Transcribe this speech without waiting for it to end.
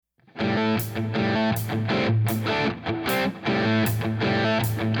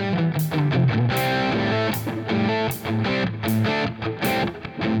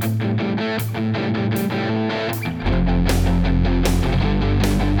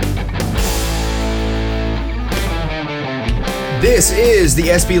This is the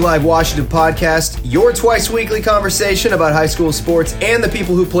SB Live Washington podcast, your twice-weekly conversation about high school sports and the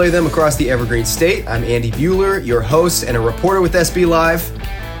people who play them across the Evergreen State. I'm Andy Bueller, your host and a reporter with SB Live.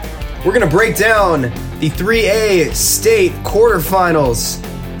 We're going to break down the 3A state quarterfinals.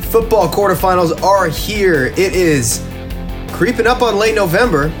 Football quarterfinals are here. It is creeping up on late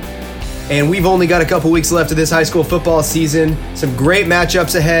November, and we've only got a couple weeks left of this high school football season. Some great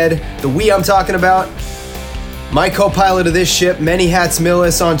matchups ahead. The we I'm talking about, my co-pilot of this ship, Many Hats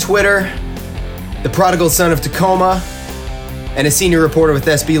Millis on Twitter, the prodigal son of Tacoma, and a senior reporter with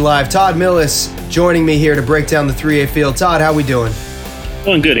SB Live, Todd Millis, joining me here to break down the 3A field. Todd, how we doing?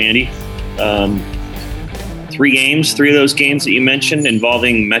 Doing good, Andy. Three of those games that you mentioned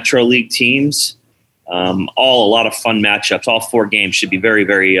involving Metro League teams, all a lot of fun matchups. All four games should be very,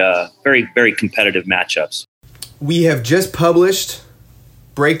 very competitive matchups. We have just published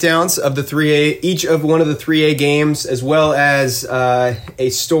breakdowns of the 3A, each of one of the 3A games, as well as a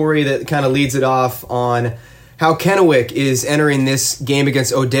story that kind of leads it off on how Kennewick is entering this game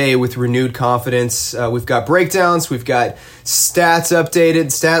against O'Dea with renewed confidence. We've got breakdowns, we've got stats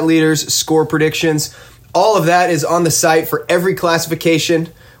updated, stat leaders, score predictions. All of that is on the site for every classification,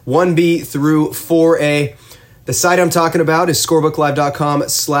 1B through 4A. The site I'm talking about is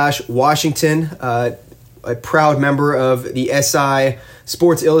scorebooklive.com/Washington, a proud member of the SI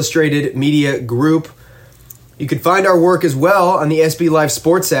Sports Illustrated Media Group. You can find our work as well on the SB Live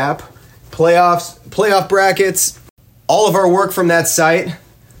Sports app, playoff brackets, all of our work from that site,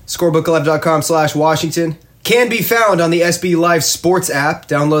 scorebooklive.com/Washington, can be found on the SB Live Sports app.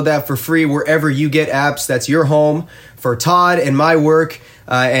 Download that for free wherever you get apps. That's your home for Todd and my work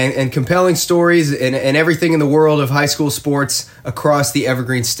and compelling stories and everything in the world of high school sports across the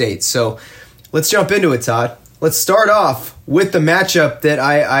Evergreen State. So let's jump into it, Todd. Let's start off with the matchup that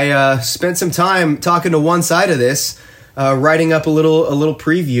I spent some time talking to one side of this, writing up a little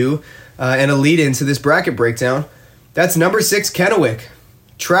preview and a lead into this bracket breakdown. That's number 6 Kennewick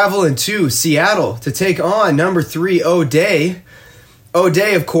traveling to Seattle to take on number 3 O'Dea.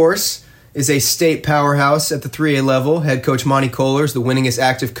 O'Dea, of course, is a state powerhouse at the 3A level. Head coach Monty Kohler is the winningest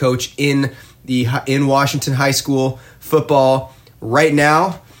active coach in Washington high school football right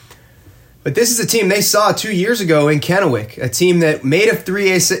now. But this is a team they saw 2 years ago in Kennewick, a team that made a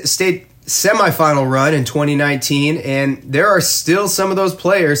 3A state semifinal run in 2019, and there are still some of those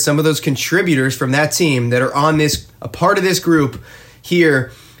players, some of those contributors from that team that are a part of this group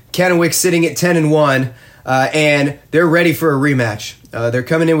here. Kennewick sitting at 10-1, and they're ready for a rematch. They're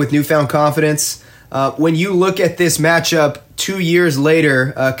coming in with newfound confidence. When you look at this matchup 2 years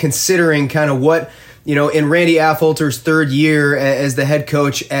later, considering kind of what, in Randy Affolter's third year as the head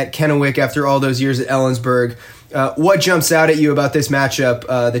coach at Kennewick after all those years at Ellensburg, what jumps out at you about this matchup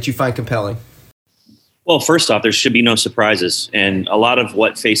that you find compelling? Well, first off, there should be no surprises. And a lot of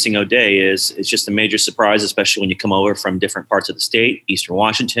what facing O'Dea is just a major surprise, especially when you come over from different parts of the state, Eastern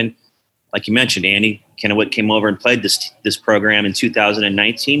Washington. Like you mentioned, Andy, Kennewick came over and played this program in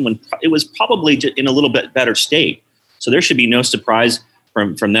 2019 when it was probably in a little bit better state. So there should be no surprise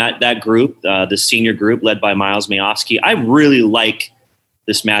from that group, the senior group led by Miles Mayofsky. I really like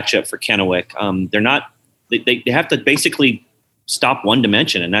this matchup for Kennewick. They have to basically stop one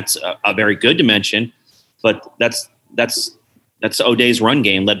dimension, and that's a very good dimension. But that's O'Dea's run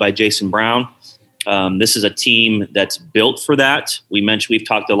game led by Jason Brown. This is a team that's built for that. We've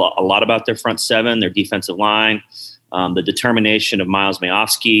talked a lot about their front seven, their defensive line, the determination of Miles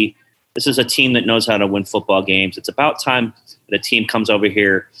Mayofsky. This is a team that knows how to win football games. It's about time that a team comes over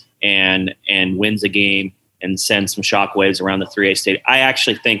here and wins a game and sends some shockwaves around the 3A state. I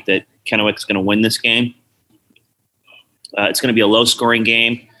actually think that Kennewick's going to win this game. It's going to be a low-scoring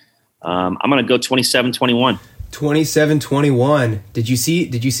game. I'm going to go 27-21. 27-21. Did you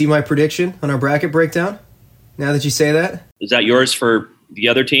see my prediction on our bracket breakdown? Now that you say that, is that yours for the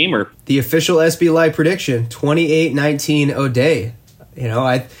other team or the official SB Live prediction? 28-19 O'Dea.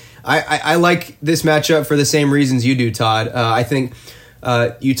 I like this matchup for the same reasons you do, Todd. I think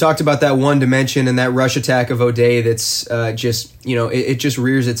you talked about that one dimension and that rush attack of O'Dea that's it just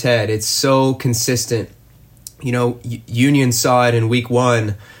rears its head. It's so consistent. Union saw it in week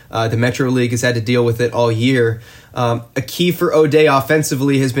 1. The Metro League has had to deal with it all year. A key for O'Dea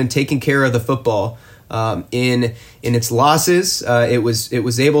offensively has been taking care of the football. In its losses, it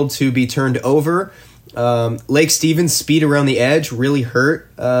was able to be turned over. Lake Stevens' speed around the edge really hurt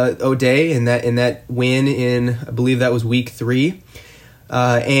O'Dea in that win in, I believe that was week 3.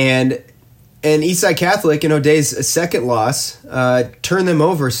 And Eastside Catholic in O'Dea's second loss turned them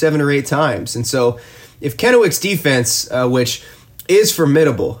over 7 or 8 times. And so if Kennewick's defense, which is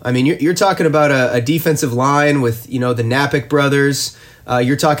formidable. I mean, you're talking about a defensive line with, the Napick brothers.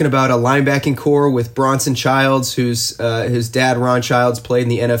 You're talking about a linebacking core with Bronson Childs, whose dad, Ron Childs, played in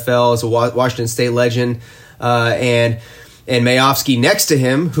the NFL as a Washington State legend, and Mayofsky next to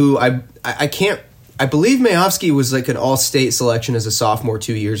him, who I believe Mayofsky was like an all-state selection as a sophomore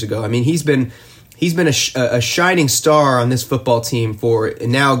 2 years ago. I mean, he's been a shining star on this football team for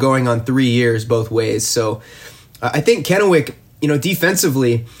now going on 3 years both ways. So I think Kennewick,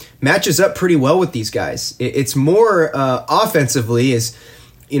 defensively matches up pretty well with these guys. It's more offensively is,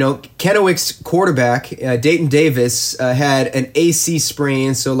 Kennewick's quarterback, Dayton Davis, had an AC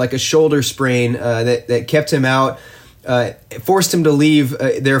sprain, so like a shoulder sprain that kept him out, forced him to leave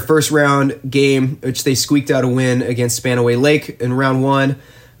their first round game, which they squeaked out a win against Spanaway Lake in round 1.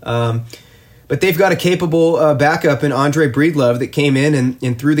 But they've got a capable backup in Andre Breedlove that came in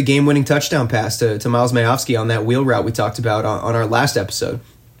and threw the game-winning touchdown pass to Miles Mayofsky on that wheel route we talked about on our last episode.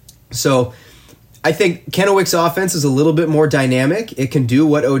 So I think Kennewick's offense is a little bit more dynamic. It can do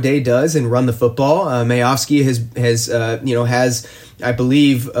what O'Day does and run the football. Mayofsky has I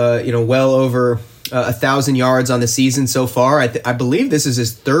believe well over 1,000 yards on the season so far. I believe this is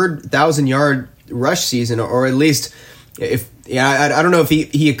his third 1,000-yard rush season, or at least I don't know if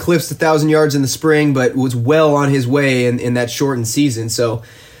he eclipsed 1,000 yards in the spring, but was well on his way in that shortened season. So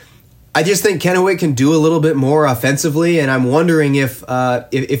I just think Kennewick can do a little bit more offensively, and I'm wondering if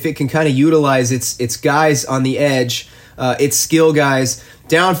it can kind of utilize its guys on the edge, its skill guys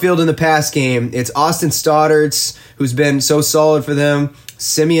downfield in the pass game. It's Austin Stoddarts, who's been so solid for them.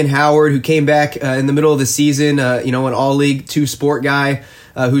 Simeon Howard, who came back in the middle of the season, an all-league two-sport guy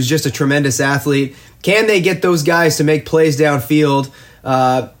who's just a tremendous athlete. Can they get those guys to make plays downfield?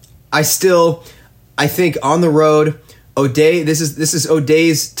 I think on the road, O'Day, this is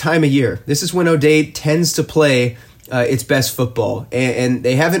O'Day's time of year. This is when O'Day tends to play its best football. And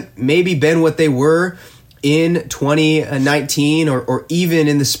they haven't maybe been what they were in 2019 or even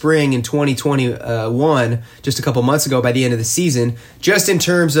in the spring in 2021, just a couple months ago by the end of the season, just in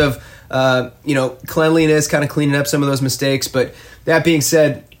terms of cleanliness, kind of cleaning up some of those mistakes. But that being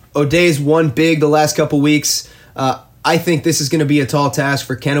said, O'Day's won big the last couple weeks. I think this is going to be a tall task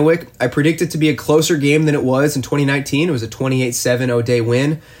for Kennewick. I predict it to be a closer game than it was in 2019. It was a 28-7 O'Day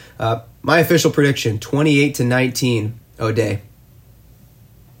win. My official prediction, 28-19 O'Day.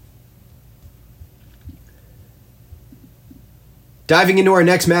 Diving into our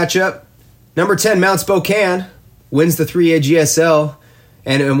next matchup, number 10 Mount Spokane wins the 3A GSL.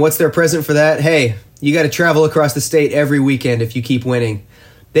 And what's their present for that? Hey, you got to travel across the state every weekend if you keep winning.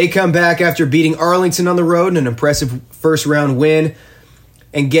 They come back after beating Arlington on the road in an impressive first-round win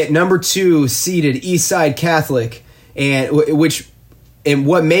and get number 2 seeded Eastside Catholic, and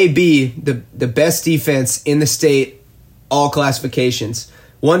what may be the best defense in the state, all classifications.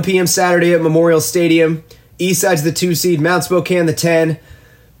 1 p.m. Saturday at Memorial Stadium. Eastside's the 2 seed, Mount Spokane the 10.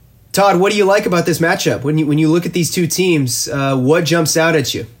 Todd, what do you like about this matchup? When you look at these two teams, what jumps out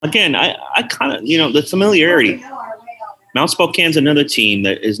at you? Again, I kind of, the familiarity. Mount Spokane's another team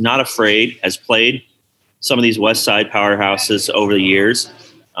that is not afraid, has played some of these West Side powerhouses over the years.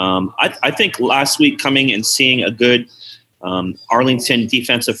 I think last week coming and seeing a good Arlington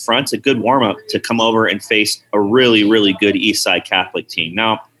defensive front, a good warm-up to come over and face a really, really good Eastside Catholic team.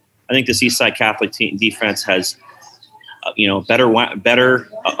 Now, I think this Eastside Catholic team defense has, a better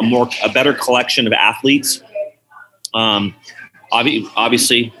collection of athletes.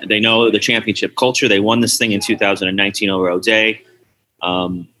 Obviously, they know the championship culture. They won this thing in 2019 over O'Day.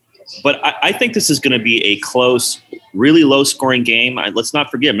 But I think this is going to be a close, really low-scoring game. Let's not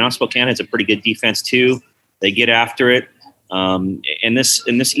forget, Mount Spokane has a pretty good defense, too. They get after it. And this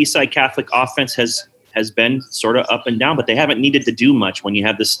Eastside Catholic offense has been sort of up and down, but they haven't needed to do much when you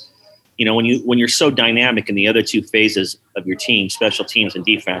have this, when you're so dynamic in the other two phases of your team, special teams and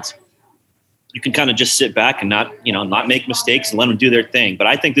defense. You can kind of just sit back and not make mistakes and let them do their thing. But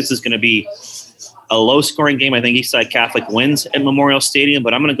I think this is going to be a low-scoring game. I think Eastside Catholic wins at Memorial Stadium,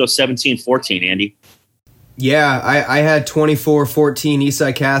 but I'm going to go 17-14, Andy. Yeah, I had 24-14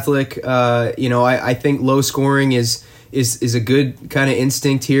 Eastside Catholic. I think low-scoring is a good kind of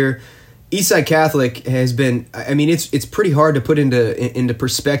instinct here. Eastside Catholic has been, it's pretty hard to put into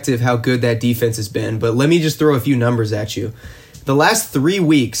perspective how good that defense has been. But let me just throw a few numbers at you. The last 3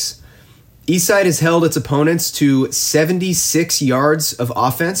 weeks, Eastside has held its opponents to 76 yards of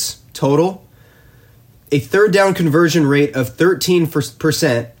offense total, a third down conversion rate of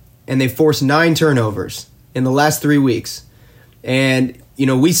 13%, and they forced 9 turnovers in the last 3 weeks. And,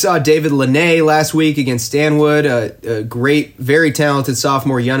 we saw David Lene last week against Stanwood, a great, very talented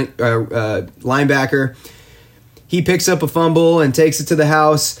sophomore young linebacker. he picks up a fumble and takes it to the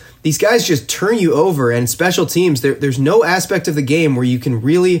house. These guys just turn you over, and special teams, there's no aspect of the game where you can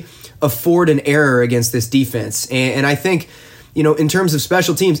really afford an error against this defense. And I think, in terms of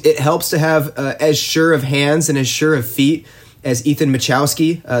special teams, it helps to have as sure of hands and as sure of feet as Ethan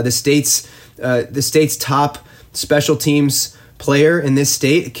Machowski, the state's top special teams player in this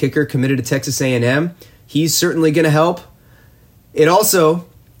state, a kicker committed to Texas A&M. He's certainly going to help. It also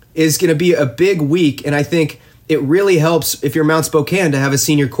is going to be a big week, and I think it really helps if you're Mount Spokane to have a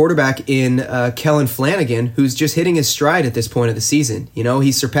senior quarterback in Kellen Flanagan, who's just hitting his stride at this point of the season.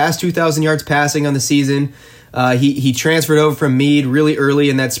 He surpassed 2,000 yards passing on the season. He transferred over from Meade really early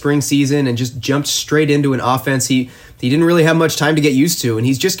in that spring season and just jumped straight into an offense he didn't really have much time to get used to, and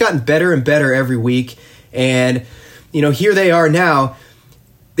he's just gotten better and better every week. And here they are now.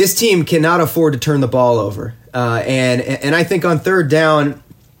 This team cannot afford to turn the ball over, and I think on third down,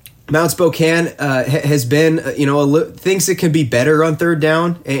 Mount Spokane has been, thinks it can be better on third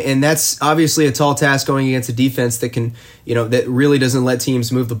down, and that's obviously a tall task going against a defense that can, that really doesn't let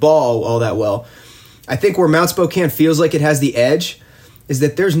teams move the ball all that well. I think where Mount Spokane feels like it has the edge is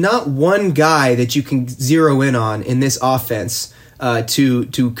that there's not one guy that you can zero in on in this offense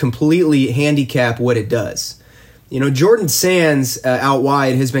to completely handicap what it does. Jordan Sands out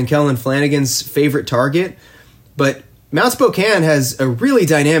wide has been Kellen Flanagan's favorite target, but Mount Spokane has a really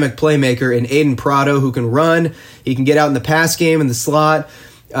dynamic playmaker in Aiden Prado who can run. He can get out in the pass game in the slot.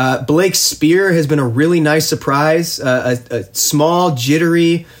 Blake Spear has been a really nice surprise, a small,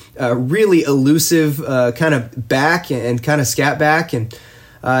 jittery, really elusive kind of back and kind of scat back. And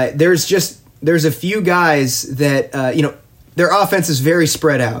there's a few guys that, their offense is very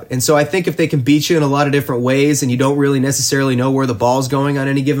spread out. And so I think if they can beat you in a lot of different ways and you don't really necessarily know where the ball's going on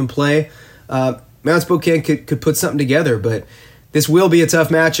any given play, Mount Spokane could put something together, but this will be a tough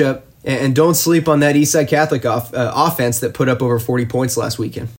matchup, and don't sleep on that Eastside Catholic offense that put up over 40 points last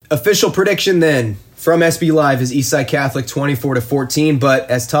weekend. Official prediction then from SB Live is Eastside Catholic 24-14, but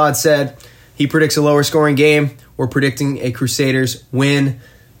as Todd said, he predicts a lower scoring game. We're predicting a Crusaders win.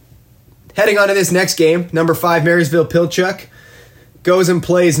 Heading on to this next game, number 5 Marysville Pilchuck goes and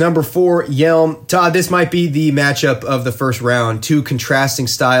plays number 4 Yelm. Todd, this might be the matchup of the first round. Two contrasting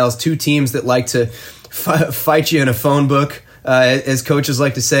styles, two teams that like to fight you in a phone book, as coaches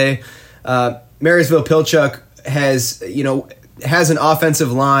like to say. Marysville Pilchuck has an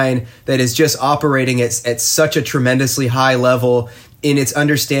offensive line that is just operating at such a tremendously high level in its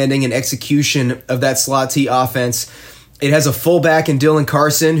understanding and execution of that slot T offense. It has a fullback in Dylan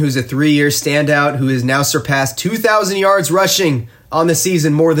Carson, who's a 3-year standout, who has now surpassed 2,000 yards rushing on the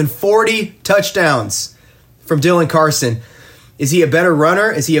season, more than 40 touchdowns from Dylan Carson. Is he a better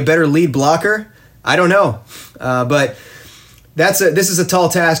runner? Is he a better lead blocker? I don't know. But this is a tall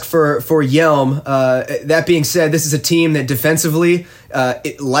task for Yelm. That being said, this is a team that defensively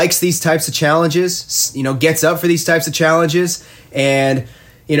it likes these types of challenges, gets up for these types of challenges. And,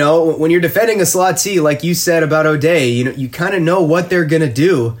 when you're defending a slot T, like you said about O'Day, you kind of know what they're going to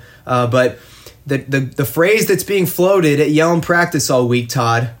do. But the phrase that's being floated at Yelm practice all week,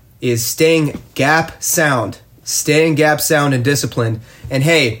 Todd, is staying gap sound and disciplined. And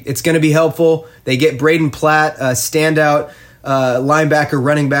hey, it's going to be helpful. They get Braden Platt, standout linebacker,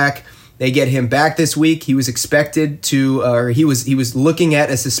 running back. They get him back this week. He was expected to, or he was looking at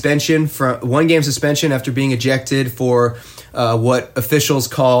a suspension, from 1-game suspension after being ejected for what officials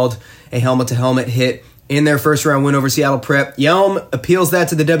called a helmet-to-helmet hit in their first-round win over Seattle Prep. Yelm appeals that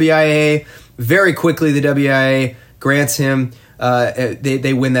to the WIA. Very quickly, the WIA grants him.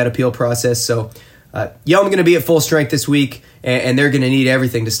 They win that appeal process. So Yelm going to be at full strength this week, and they're going to need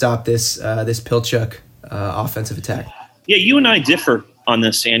everything to stop this Pilchuck offensive attack. Yeah, you and I differ on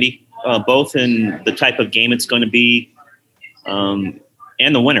this, Andy, both in the type of game it's going to be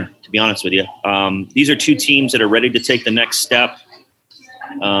and the winner, to be honest with you. These are two teams that are ready to take the next step.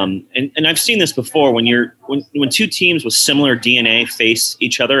 And I've seen this before when two teams with similar DNA face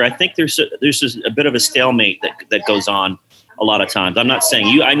each other. I think there's a bit of a stalemate that goes on a lot of times. I'm not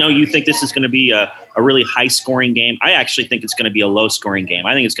saying I know you think this is going to be a really high scoring game. I actually think it's going to be a low scoring game.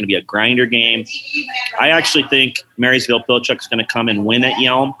 I think it's going to be a grinder game. I actually think Marysville Pilchuck is going to come and win at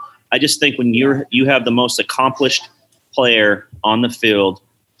Yelm. I just think when you have the most accomplished player on the field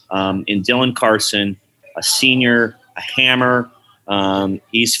in Dylan Carson, a senior, a hammer.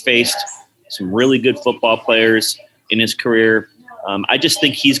 He's faced some really good football players in his career. I just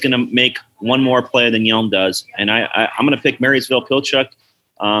think he's going to make one more play than Yelm does. And I'm going to pick Marysville Pilchuck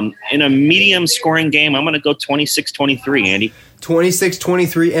in a medium scoring game. I'm going to go 26-23, Andy.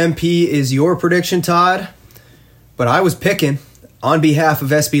 26-23 MP is your prediction, Todd. But I was picking on behalf of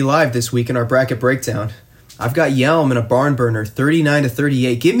SB Live this week in our bracket breakdown. I've got Yelm in a barn burner,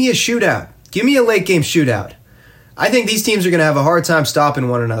 39-38. Give me a shootout. Give me a late game shootout. I think these teams are going to have a hard time stopping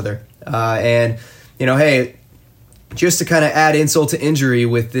one another. And hey, just to kind of add insult to injury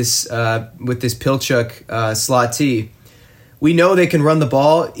with this Pilchuck slot T, we know they can run the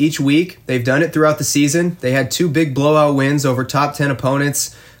ball each week. They've done it throughout the season. They had 2 big blowout wins over top 10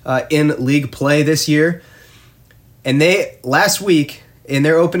 opponents in league play this year. And they, last week, in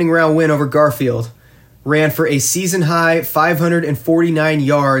their opening round win over Garfield, ran for a season-high 549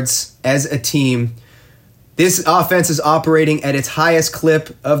 yards as a team. This offense is operating at its highest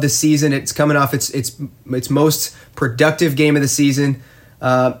clip of the season. It's coming off its most productive game of the season.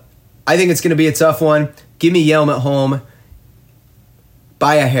 I think it's going to be a tough one. Give me Yelm at home.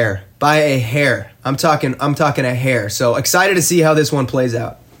 By a hair. I'm talking a hair. So excited to see how this one plays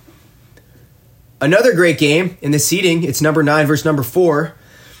out. Another great game in the seeding. It's number 9 versus number 4.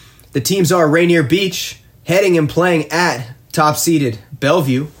 The teams are Rainier Beach heading and playing at top-seeded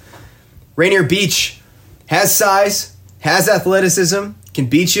Bellevue. Rainier Beach has size, has athleticism, can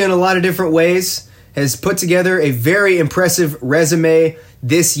beat you in a lot of different ways, has put together a very impressive resume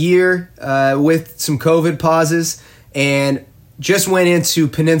this year with some COVID pauses, and just went into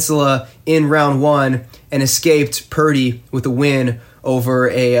Peninsula in round 1 and escaped Purdy with a win over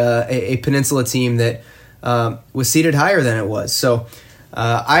a Peninsula team that was seated higher than it was. So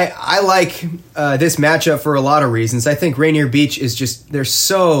I like this matchup for a lot of reasons. I think Rainier Beach is they're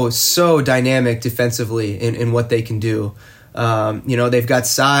so dynamic defensively in what they can do. They've got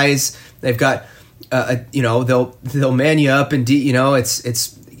size. They've got they'll man you up and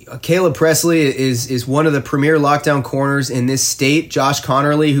it's Caleb Presley is one of the premier lockdown corners in this state. Josh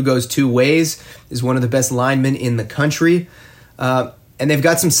Connerly, who goes 2 ways, is one of the best linemen in the country. And they've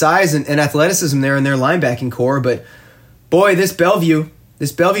got some size and athleticism there in their linebacking core. But boy, this Bellevue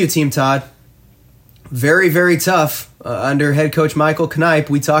team, Todd, very, very tough under head coach Michael Knipe.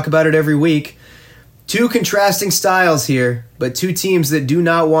 We talk about it every week. 2 contrasting styles here, but 2 teams that do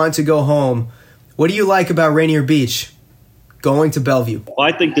not want to go home. What do you like about Rainier Beach going to Bellevue? Well,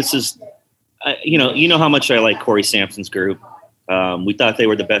 I think this is, you know how much I like Corey Sampson's group. We thought they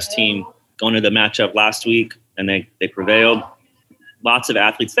were the best team going to the matchup last week, and they prevailed. Lots of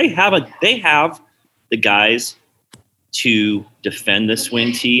athletes. They have the guys to defend this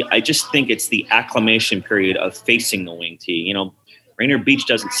wing tee. I just think it's the acclimation period of facing the wing tee. Rainier Beach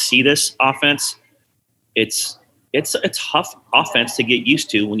doesn't see this offense. It's a tough offense to get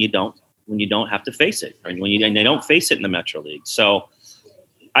used to when you don't have to face it, or and they don't face it in the Metro League. So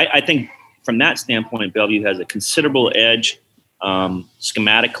I think from that standpoint, Bellevue has a considerable edge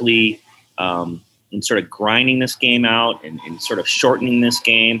schematically in sort of grinding this game out and sort of shortening this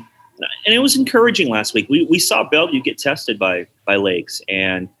game. And it was encouraging last week. We saw Bellevue get tested by Lakes,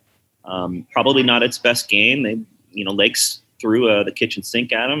 and probably not its best game. Lakes threw the kitchen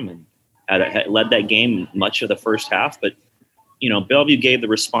sink at them and had led that game much of the first half. But Bellevue gave the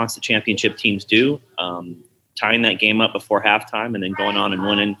response that championship teams do, tying that game up before halftime and then going on and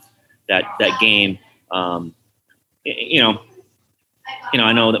winning that game.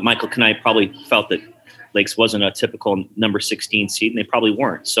 I know that Michael Knipe probably felt that Lakes wasn't a typical number 16 seed, and they probably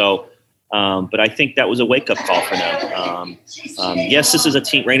weren't. So, but I think that was a wake-up call for them. Yes, this is a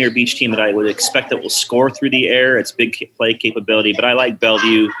Rainier Beach team that I would expect that will score through the air. It's big play capability, but I like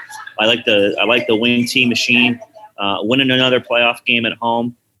Bellevue. I like the wing tee machine, winning another playoff game at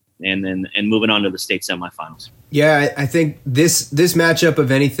home, and moving on to the state semifinals. Yeah, I think this matchup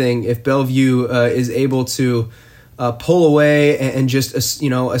of anything, if Bellevue is able to pull away and just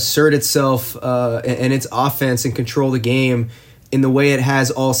assert itself and its offense and control the game in the way it has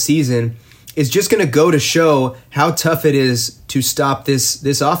all season, is just going to go to show how tough it is to stop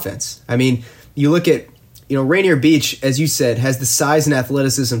this offense. I mean, you look at Rainier Beach, as you said, has the size and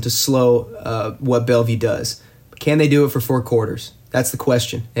athleticism to slow what Bellevue does. Can they do it for 4 quarters? That's the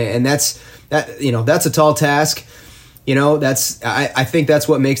question, and that's a tall task. I think that's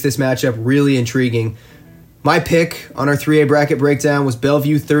what makes this matchup really intriguing. My pick on our 3A bracket breakdown was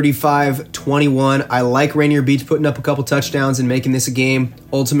Bellevue 35-21. I like Rainier Beach putting up a couple touchdowns and making this a game.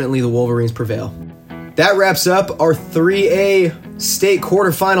 Ultimately, the Wolverines prevail. That wraps up our 3A state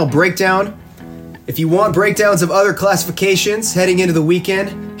quarterfinal breakdown. If you want breakdowns of other classifications heading into the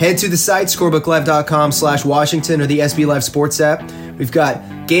weekend, head to the site, scorebooklive.com/Washington or the SB Live Sports app. We've got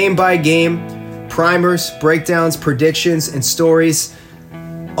game-by-game primers, breakdowns, predictions, and stories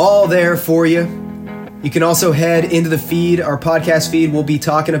all there for you. You can also head into the feed, our podcast feed. We'll be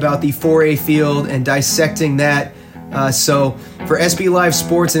talking about the 4A field and dissecting that. So for SB Live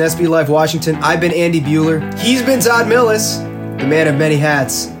Sports and SB Live Washington, I've been Andy Bueller. He's been Todd Millis, the man of many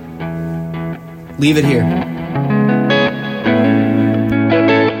hats. Leave it here.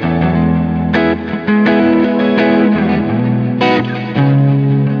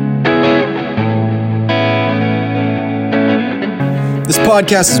 This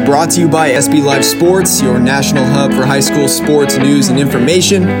podcast is brought to you by SB Live Sports, your national hub for high school sports news and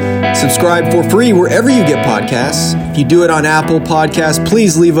information. Subscribe for free wherever you get podcasts. If you do it on Apple Podcasts,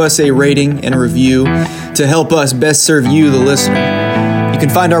 please leave us a rating and a review to help us best serve you, the listener. You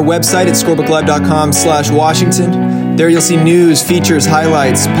can find our website at scorebooklive.com/Washington. There you'll see news, features,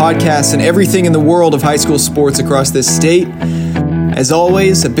 highlights, podcasts, and everything in the world of high school sports across this state. As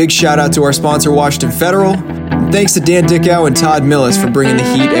always, a big shout out to our sponsor, Washington Federal. And thanks to Dan Dickow and Todd Millis for bringing the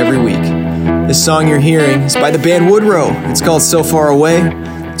heat every week. This song you're hearing is by the band Woodrow. It's called So Far Away.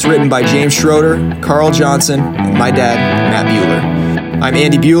 It's written by James Schroeder, Carl Johnson, and my dad, Matt Bueller. I'm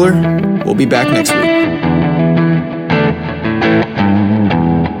Andy Bueller. We'll be back next week.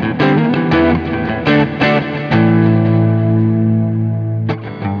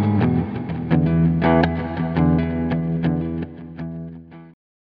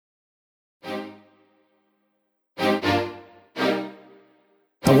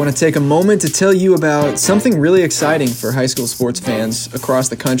 I want to take a moment to tell you about something really exciting for high school sports fans across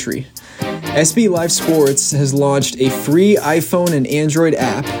the country. SB Live Sports has launched a free iPhone and Android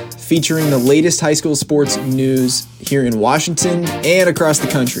app featuring the latest high school sports news here in Washington and across the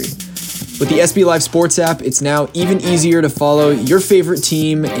country. With the SB Live Sports app, it's now even easier to follow your favorite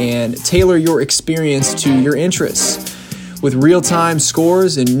team and tailor your experience to your interests. With real-time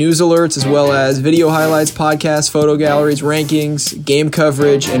scores and news alerts, as well as video highlights, podcasts, photo galleries, rankings, game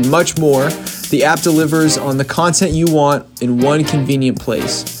coverage, and much more, the app delivers on the content you want in one convenient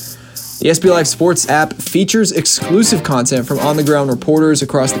place. The SB Live Sports app features exclusive content from on-the-ground reporters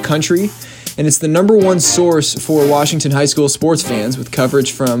across the country, and it's the number one source for Washington high school sports fans, with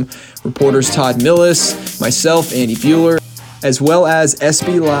coverage from reporters Todd Millis, myself, Andy Bueller, as well as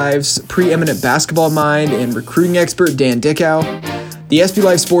SB Live's preeminent basketball mind and recruiting expert Dan Dickow. The SB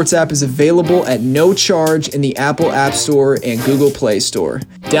Live Sports app is available at no charge in the Apple App Store and Google Play Store.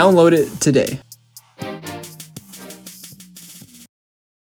 Download it today.